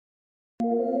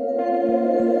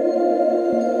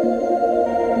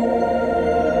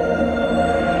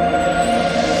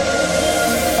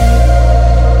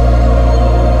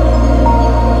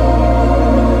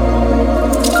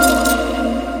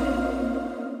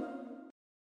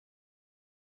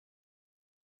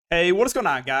Hey, what is going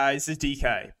on, guys? It's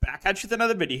DK. Back at you with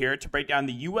another video here to break down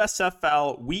the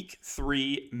USFL Week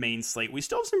 3 main slate. We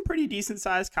still have some pretty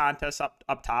decent-sized contests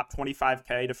up top,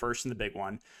 25K to first in the big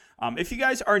one. If you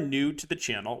guys are new to the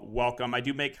channel, welcome. I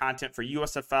do make content for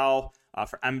USFL,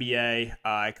 for NBA.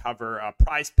 I cover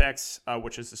Prize Picks,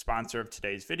 which is the sponsor of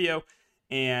today's video,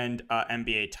 and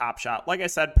NBA Top Shot. Like I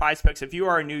said, Prize Picks, if you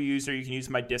are a new user, you can use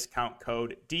my discount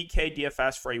code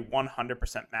DKDFS for a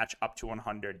 100% match up to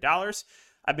 $100.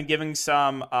 I've been giving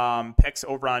some picks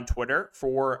over on Twitter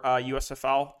for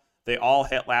USFL. They all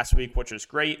hit last week, which is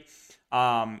great.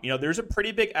 There's a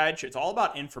pretty big edge. It's all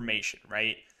about information,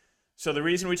 right? So the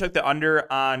reason we took the under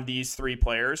on these three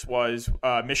players was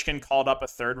Michigan called up a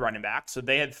third running back. So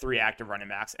they had 3 active running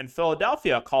backs. And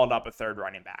Philadelphia called up a third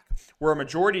running back, where a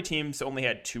majority teams only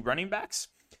had 2 running backs.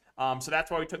 So that's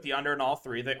why we took the under in all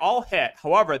 3. They all hit.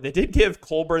 However, they did give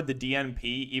Colbert the DNP,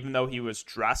 even though he was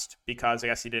dressed, because I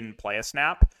guess he didn't play a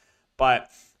snap. But,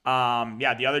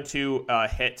 the other 2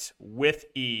 hit with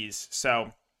ease. So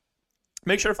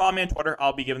make sure to follow me on Twitter.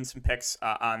 I'll be giving some picks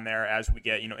on there as we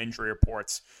get, injury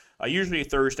reports. Usually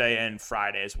Thursday and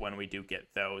Friday is when we do get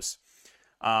those.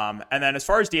 And then as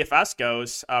far as DFS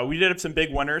goes, we did have some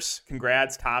big winners.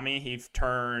 Congrats, Tommy. He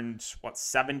turned,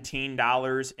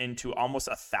 $17 into almost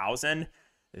 $1,000.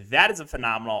 That is a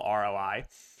phenomenal ROI.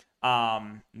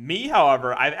 Me,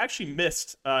 however, I've actually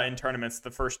missed in tournaments the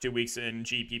first 2 weeks in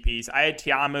GPPs. I had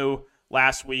Tiamu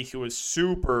last week, who was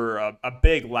a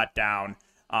big letdown.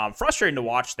 Frustrating to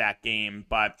watch that game,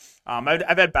 but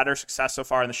I've had better success so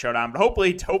far in the showdown. But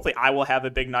hopefully I will have a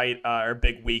big night or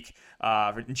big week in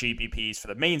GPPs for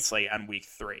the main slate on week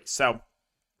 3. So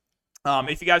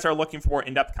if you guys are looking for more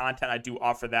in-depth content, I do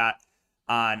offer that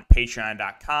on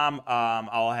patreon.com.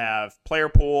 I'll have player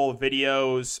pool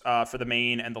videos for the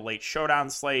main and the late showdown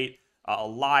slate, a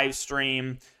live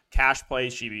stream, cash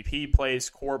plays, GPP plays,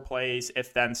 core plays,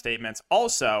 if-then statements.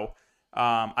 Also,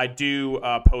 I do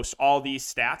post all these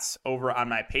stats over on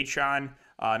my Patreon,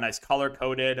 nice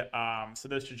color-coded. So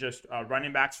this is just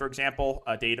running backs, for example,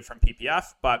 data from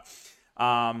PPF. But,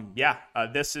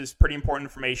 this is pretty important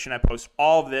information. I post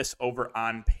all of this over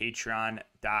on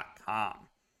patreon.com.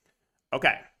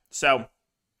 Okay, so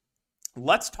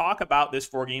let's talk about this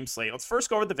 4-game slate. Let's first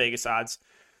go over the Vegas odds.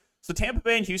 So Tampa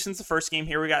Bay and Houston's the first game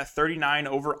here. We got 39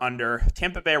 over under.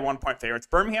 Tampa Bay are 1-point favorites.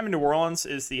 Birmingham and New Orleans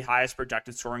is the highest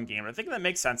projected scoring game. And I think that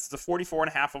makes sense. It's a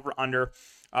 44.5 over under,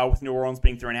 with New Orleans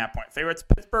being 3.5-point favorites.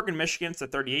 Pittsburgh and Michigan, it's a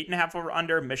 38.5 over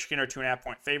under. Michigan are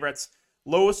 2.5-point favorites.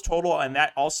 Lowest total, and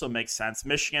that also makes sense.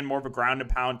 Michigan, more of a ground and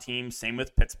pound team. Same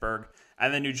with Pittsburgh.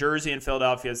 And then New Jersey and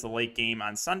Philadelphia is the late game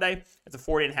on Sunday. It's a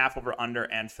 40.5 over under,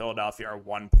 and Philadelphia are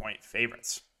 1-point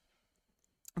favorites.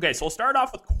 Okay, so we'll start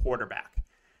off with quarterback.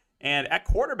 And at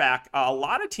quarterback, a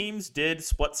lot of teams did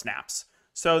split snaps.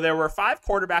 So there were 5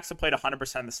 quarterbacks that played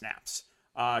 100% of the snaps.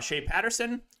 Shea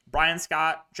Patterson, Brian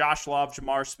Scott, Josh Love,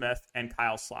 Jamar Smith, and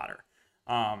Kyle Slaughter.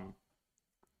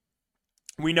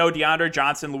 We know DeAndre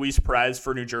Johnson, Luis Perez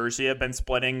for New Jersey have been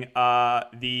splitting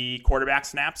the quarterback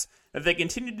snaps. If they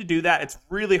continue to do that, it's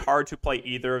really hard to play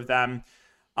either of them.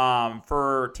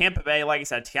 For Tampa Bay, like I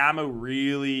said, Tiamu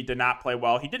really did not play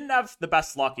well. He didn't have the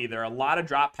best luck either. A lot of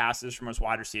drop passes from his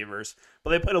wide receivers, but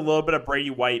they played a little bit of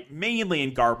Brady White, mainly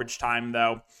in garbage time,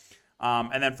 though.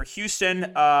 And then for Houston,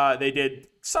 they did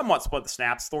somewhat split the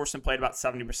snaps. Thorson played about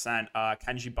 70%.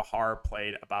 Kenji Bahar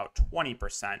played about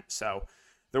 20%. So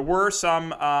there were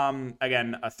some,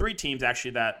 3 teams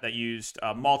actually that used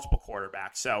multiple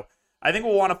quarterbacks. So I think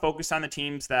we'll want to focus on the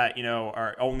teams that,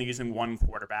 are only using 1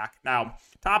 quarterback. Now,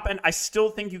 top end, I still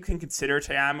think you can consider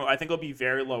Tiamu. I think he'll be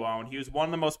very low owned. He was one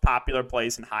of the most popular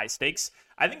plays in high stakes.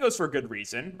 I think it was for a good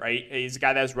reason, right? He's a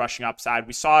guy that has rushing upside.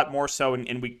 We saw it more so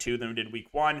in week 2 than we did week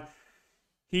 1.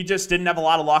 He just didn't have a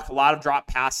lot of luck, a lot of drop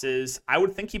passes. I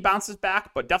would think he bounces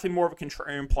back, but definitely more of a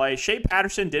contrarian play. Shea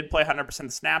Patterson did play 100%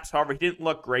 of snaps. However, he didn't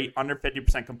look great, under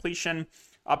 50% completion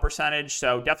percentage.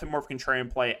 So definitely more of a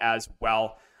contrarian play as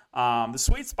well. The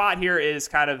sweet spot here is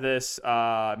kind of this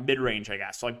mid-range, I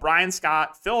guess. So like Brian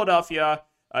Scott, Philadelphia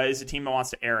is a team that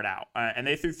wants to air it out. And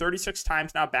they threw 36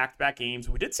 times now, back-to-back games.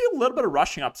 We did see a little bit of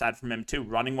rushing upside from him, too,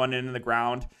 running one into the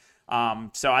ground.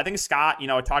 So I think Scott,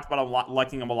 I talked about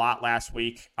liking him a lot last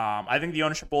week. I think the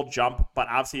ownership will jump, but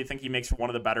obviously I think he makes one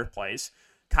of the better plays.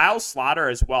 Kyle Slaughter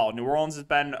as well. New Orleans has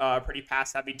been a pretty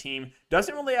pass-heavy team.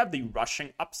 Doesn't really have the rushing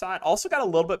upside. Also got a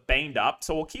little bit banged up,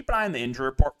 so we'll keep an eye on the injury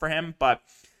report for him. But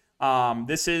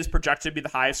this is projected to be the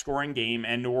highest scoring game,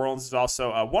 and New Orleans is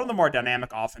also one of the more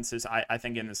dynamic offenses, I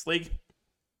think, in this league.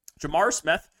 Jamar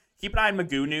Smith, keep an eye on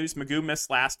Magoo news. Magoo missed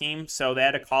last game, so they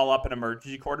had to call up an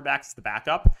emergency quarterback as the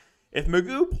backup. If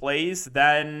Magoo plays,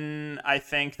 then I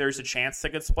think there's a chance to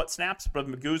get split snaps. But if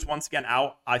Magoo's once again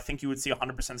out, I think you would see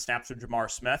 100% snaps with Jamar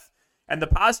Smith. And the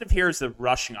positive here is the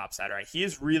rushing upside, right? He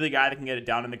is really a guy that can get it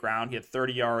down in the ground. He had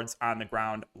 30 yards on the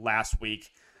ground last week.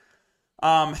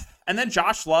 And then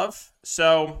Josh Love.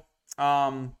 So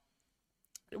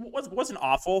it wasn't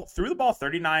awful. Threw the ball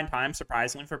 39 times,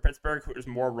 surprisingly, for Pittsburgh, who was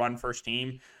more run-first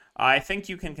team. I think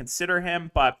you can consider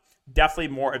him, but definitely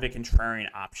more of a contrarian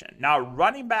option. Now,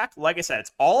 running back, like I said,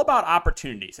 it's all about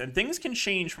opportunities, and things can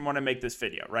change from when I make this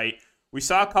video, right? We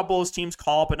saw a couple of those teams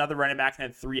call up another running back and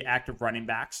had 3 active running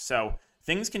backs, so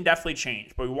things can definitely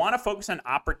change, but we want to focus on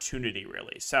opportunity,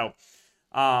 really. So,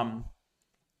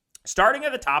 starting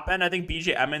at the top end, I think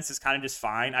B.J. Emmons is kind of just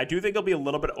fine. I do think he'll be a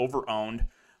little bit over-owned.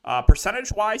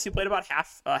 Percentage-wise, he played about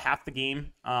half the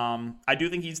game. I do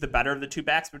think he's the better of the 2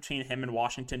 backs between him and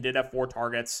Washington. Did have 4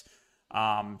 targets.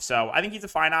 So I think he's a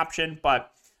fine option,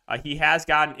 but he has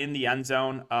gotten in the end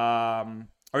zone. Or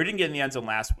he didn't get in the end zone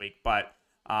last week, but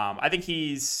I think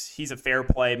he's a fair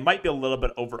play. Might be a little bit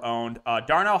over-owned.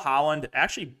 Darnell Holland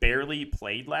actually barely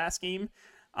played last game.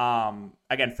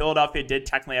 Again, Philadelphia did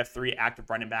technically have 3 active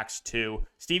running backs too.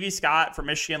 Stevie Scott from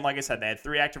Michigan, like I said, they had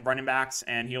 3 active running backs,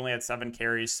 and he only had 7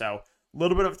 carries, so a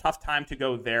little bit of a tough time to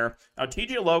go there. Now,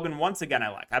 TJ Logan, once again, I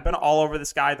like. I've been all over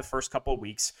this guy the first couple of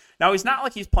weeks. Now, he's not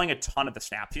like he's playing a ton of the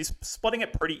snaps. He's splitting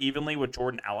it pretty evenly with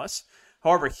Jordan Ellis.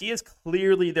 However, he is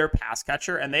clearly their pass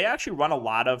catcher, and they actually run a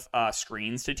lot of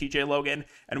screens to TJ Logan.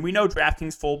 And we know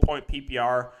Draftkings full point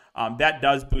PPR, that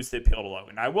does boost the appeal to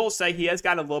Logan. I will say he has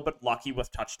gotten a little bit lucky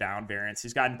with touchdown variance.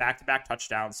 He's gotten back-to-back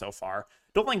touchdowns so far.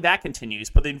 Don't think that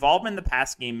continues, but the involvement in the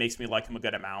pass game makes me like him a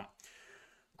good amount.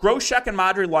 Groshek and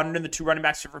Madre London, the 2 running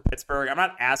backs for Pittsburgh. I'm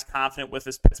not as confident with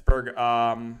this Pittsburgh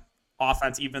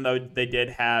offense, even though they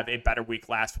did have a better week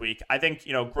last week. I think,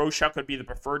 Groshek would be the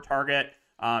preferred target.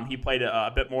 He played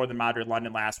a bit more than Madre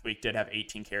London last week, did have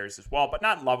 18 carries as well, but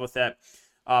not in love with it.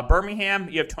 Birmingham,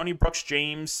 you have Tony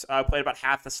Brooks-James, played about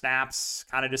half the snaps,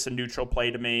 kind of just a neutral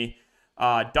play to me.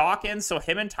 Dawkins, so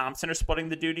him and Thompson are splitting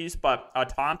the duties, but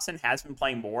Thompson has been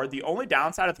playing more. The only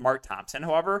downside with Mark Thompson,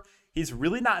 however, he's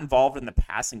really not involved in the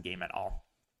passing game at all.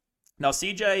 Now,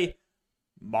 CJ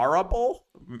Marable,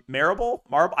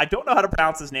 I don't know how to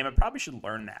pronounce his name. I probably should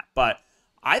learn that, but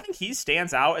I think he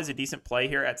stands out as a decent play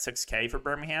here at 6K for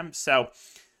Birmingham. So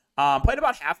played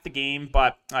about half the game,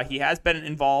 but he has been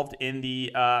involved in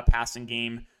the passing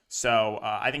game. So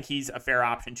I think he's a fair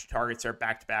option. 2 targets there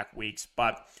back-to-back weeks.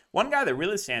 But one guy that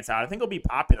really stands out, I think will be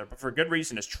popular, but for a good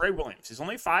reason, is Trey Williams. He's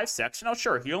only 5'6". Now,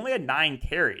 sure, he only had 9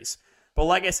 carries. But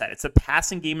like I said, it's a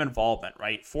passing game involvement,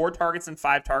 right? 4 targets and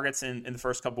 5 targets in the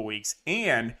first couple weeks.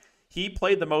 And he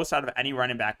played the most out of any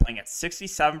running back, playing at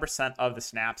 67% of the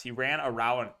snaps. He ran a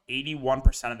route on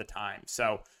 81% of the time.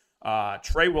 So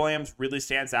Trey Williams really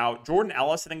stands out. Jordan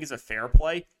Ellis, I think, is a fair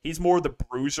play. He's more the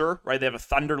bruiser, right? They have a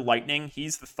Thunder Lightning.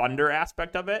 He's the Thunder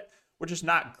aspect of it, which is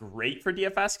not great for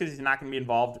DFS because he's not going to be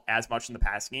involved as much in the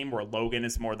pass game, where Logan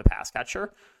is more the pass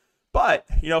catcher. But,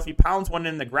 if he pounds one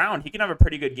in the ground, he can have a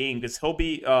pretty good game because he'll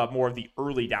be more of the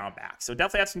early down back. So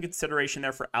definitely have some consideration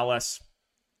there for Ellis.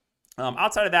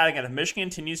 Outside of that, again, if Michigan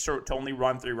continues to only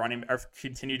run 3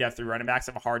 continue to have 3 running backs,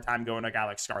 have a hard time going to a guy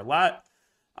like Scarlett.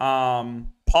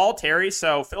 Paul Terry,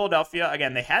 so Philadelphia,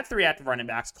 again, they had 3 active running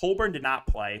backs. Colburn did not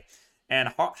play, and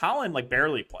Holland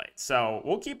barely played. So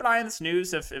we'll keep an eye on this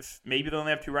news if maybe they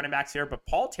only have 2 running backs here. But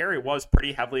Paul Terry was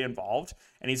pretty heavily involved,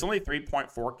 and he's only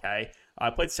 3.4K.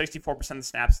 Played 64% of the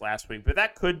snaps last week, but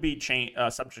that could be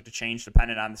subject to change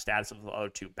depending on the status of the other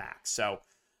 2 backs. So,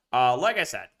 like I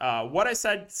said, what I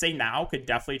say now could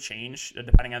definitely change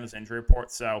depending on those injury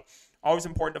reports. So, always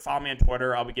important to follow me on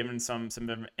Twitter. I'll be giving some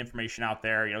information out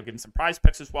there, giving some prize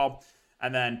picks as well.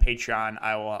 And then Patreon,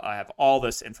 I have all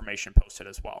this information posted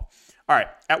as well. All right,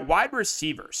 at wide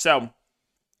receiver. So,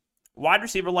 wide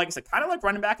receiver, like I said, kind of like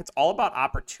running back, it's all about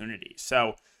opportunity.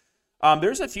 So,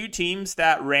 there's a few teams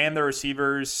that ran their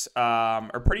receivers,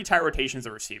 or pretty tight rotations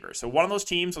of receivers. So one of those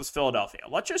teams was Philadelphia.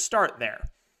 Let's just start there.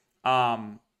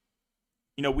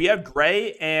 We have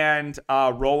Gray and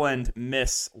Roland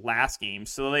miss last game,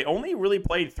 so they only really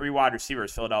played 3 wide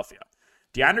receivers, Philadelphia.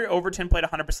 DeAndre Overton played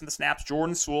 100% of the snaps.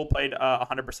 Jordan Sewell played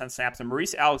 100% snaps. And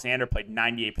Maurice Alexander played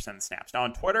 98% of the snaps. Now,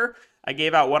 on Twitter, I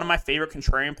gave out one of my favorite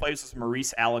contrarian plays was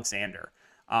Maurice Alexander.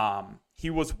 He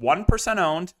was 1%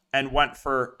 owned and went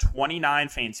for 29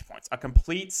 fantasy points, a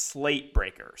complete slate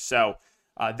breaker. So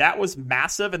that was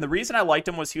massive. And the reason I liked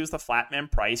him was he was the flat man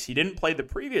price. He didn't play the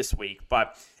previous week,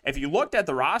 but if you looked at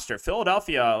the roster,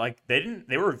 Philadelphia,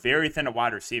 they were very thin at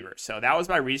wide receiver. So that was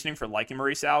my reasoning for liking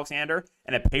Maurice Alexander,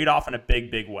 and it paid off in a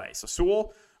big, big way. So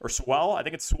Sewell or Swell. I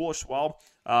think it's Sewell or Swell.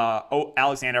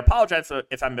 Alexander, apologize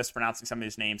if I'm mispronouncing some of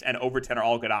these names, and Overton are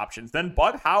all good options. Then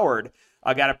Bug Howard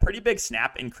got a pretty big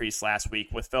snap increase last week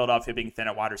with Philadelphia being thin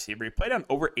at wide receiver. He played on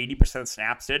over 80% of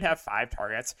snaps, did have 5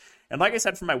 targets. And like I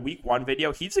said from my week 1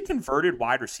 video, he's a converted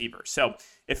wide receiver. So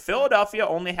if Philadelphia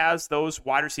only has those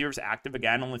wide receivers active,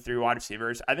 again, only 3 wide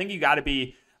receivers, I think you got to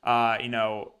be,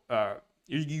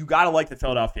 you got to like the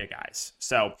Philadelphia guys.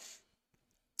 So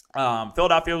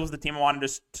Philadelphia was the team I wanted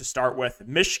to start with.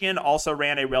 Michigan also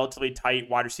ran a relatively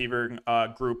tight wide receiver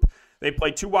group. They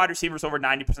played 2 wide receivers over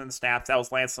 90% of the snaps. That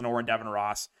was Lance Lenoir and Devin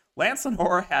Ross. Lance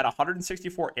Lenoir had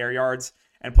 164 air yards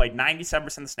and played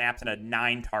 97% of the snaps and had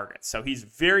 9 targets. So he's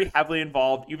very heavily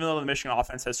involved, even though the Michigan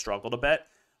offense has struggled a bit.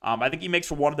 I think he makes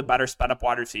for one of the better sped-up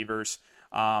wide receivers.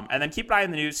 And then keep an eye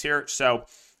on the news here. So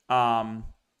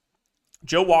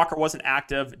Joe Walker wasn't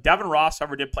active. Devin Ross,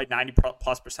 however, did play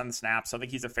 90+% of the snaps, so I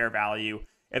think he's a fair value.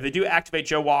 If they do activate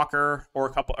Joe Walker or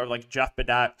a couple, or like Jeff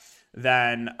Badette,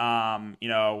 then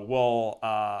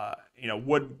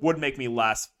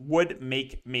would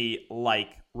make me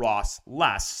like Ross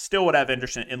less. Still would have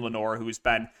interest in Lenoir, who's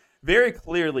been very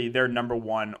clearly their number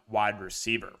 1 wide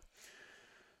receiver.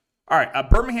 All right,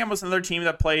 Birmingham was another team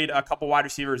that played a couple wide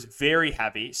receivers very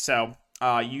heavy. So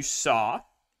you saw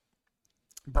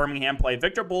Birmingham play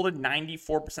Victor Bolden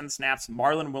 94% of snaps,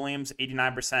 Marlon Williams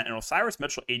 89%, and Osiris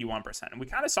Mitchell 81%. And we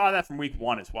kind of saw that from week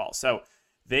 1 as well. So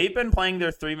they've been playing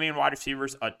their 3 main wide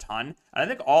receivers a ton. And I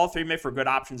think all 3 make for good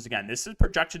options. Again, this is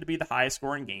projected to be the highest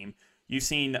scoring game. You've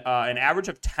seen an average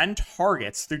of 10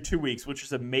 targets through 2 weeks, which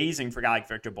is amazing for a guy like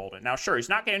Victor Bolden. Now, sure, he's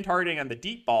not getting targeting on the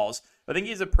deep balls, but I think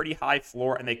he's a pretty high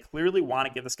floor, and they clearly want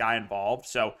to get this guy involved.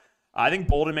 So I think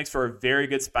Bolden makes for a very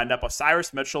good spend up.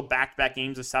 Osiris Mitchell, back-to-back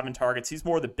games of 7 targets. He's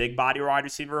more the big body wide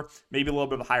receiver, maybe a little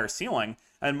bit of a higher ceiling.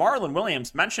 And Marlon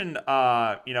Williams mentioned,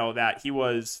 that he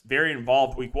was very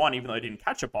involved week 1, even though he didn't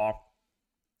catch a ball.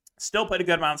 Still played a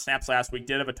good amount of snaps last week,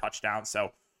 did have a touchdown.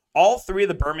 So all 3 of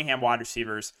the Birmingham wide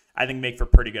receivers, I think, make for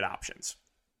pretty good options.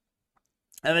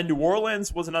 And then New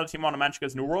Orleans was another team I want to mention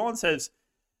because New Orleans has,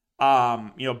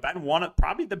 been one of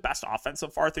probably the best offense so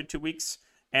far through 2 weeks.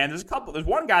 And there's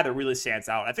one guy that really stands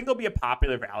out. I think he'll be a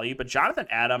popular value, but Jonathan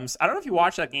Adams, I don't know if you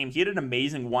watched that game. He had an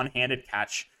amazing one-handed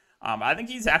catch. I think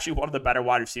he's actually one of the better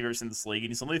wide receivers in this league, and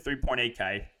he's only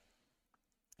 3.8K.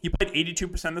 He played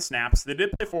 82% of the snaps. They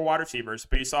did play 4 wide receivers,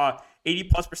 but you saw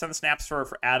 80+% of the snaps for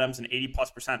Adams and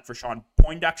 80+% for Sean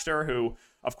Poindexter, who,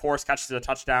 of course, catches a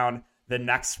touchdown the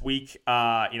next week.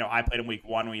 I played in week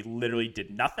 1. We literally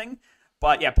did nothing.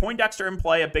 But yeah, Poindexter in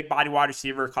play, a big body wide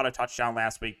receiver, caught a touchdown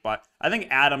last week. But I think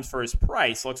Adams, for his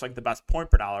price, looks like the best point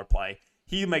per dollar play.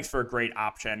 He makes for a great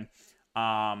option.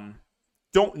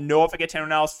 Don't know if I get to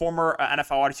anyone else. Former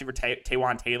NFL wide receiver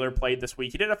Taywan Taylor played this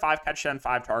week. He did a 5 catch and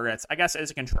 5 targets. I guess as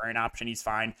a contrarian option, he's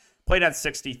fine. Played on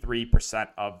 63%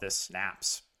 of the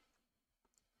snaps.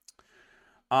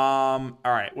 All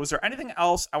right. Was there anything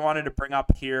else I wanted to bring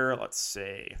up here? Let's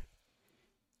see.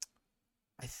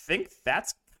 I think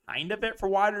that's kind of it for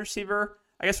wide receiver.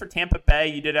 I guess for Tampa Bay,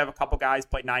 you did have a couple guys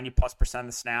play 90+% of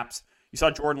the snaps. You saw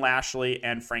Jordan Lashley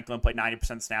and Franklin play 90%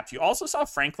 of the snaps. You also saw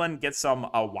Franklin get some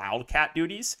wildcat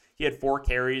duties. He had 4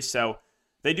 carries, so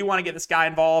they do want to get this guy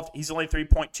involved. He's only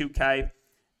 3.2K.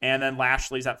 And then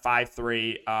Lashley's at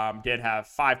 5.3. Did have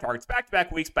 5 targets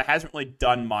back-to-back weeks, but hasn't really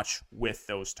done much with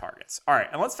those targets. All right,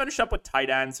 and let's finish up with tight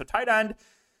end. So tight end,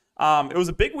 it was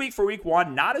a big week for week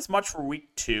 1, not as much for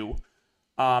week 2.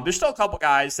 There's still a couple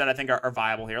guys that I think are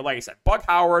viable here. Like I said, Bug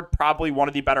Howard, probably one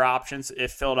of the better options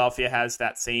if Philadelphia has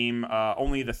that same,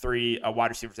 only the 3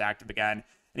 wide receivers active again.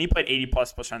 And he played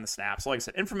 80+% on the snaps. So like I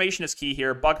said, information is key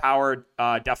here. Bug Howard,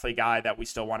 definitely a guy that we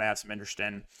still want to have some interest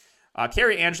in.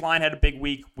 Kerry Angeline had a big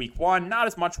week 1, not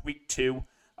as much week 2,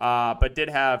 but did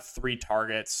have 3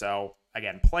 targets. So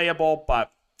again, playable,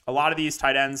 but a lot of these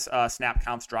tight ends snap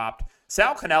counts dropped.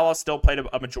 Sal Cannella still played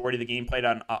a majority of the game, played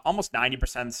on almost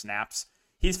 90% of the snaps.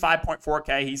 He's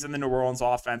 5.4K. He's in the New Orleans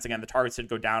offense. Again, the targets did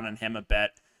go down on him a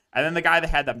bit. And then the guy that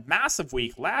had the massive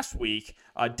week last week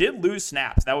did lose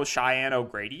snaps. That was Cheyenne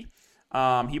O'Grady.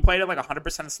 He played at like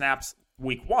 100% of snaps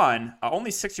week 1, only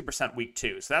 60% week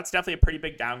 2. So that's definitely a pretty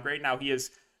big downgrade. Now, he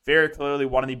is very clearly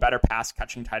one of the better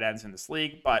pass-catching tight ends in this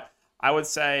league. But I would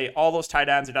say all those tight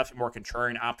ends are definitely more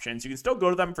contrarian options. You can still go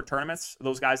to them for tournaments,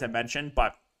 those guys I mentioned.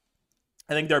 But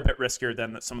I think they're a bit riskier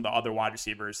than some of the other wide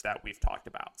receivers that we've talked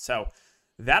about. So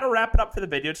that'll wrap it up for the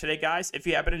video today, guys. If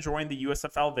you have been enjoying the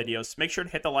USFL videos, make sure to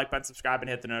hit the like button, subscribe, and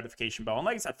hit the notification bell. And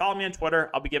like I said, follow me on Twitter.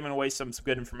 I'll be giving away some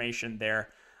good information there.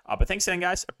 But thanks again,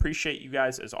 guys. Appreciate you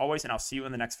guys as always, and I'll see you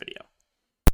in the next video.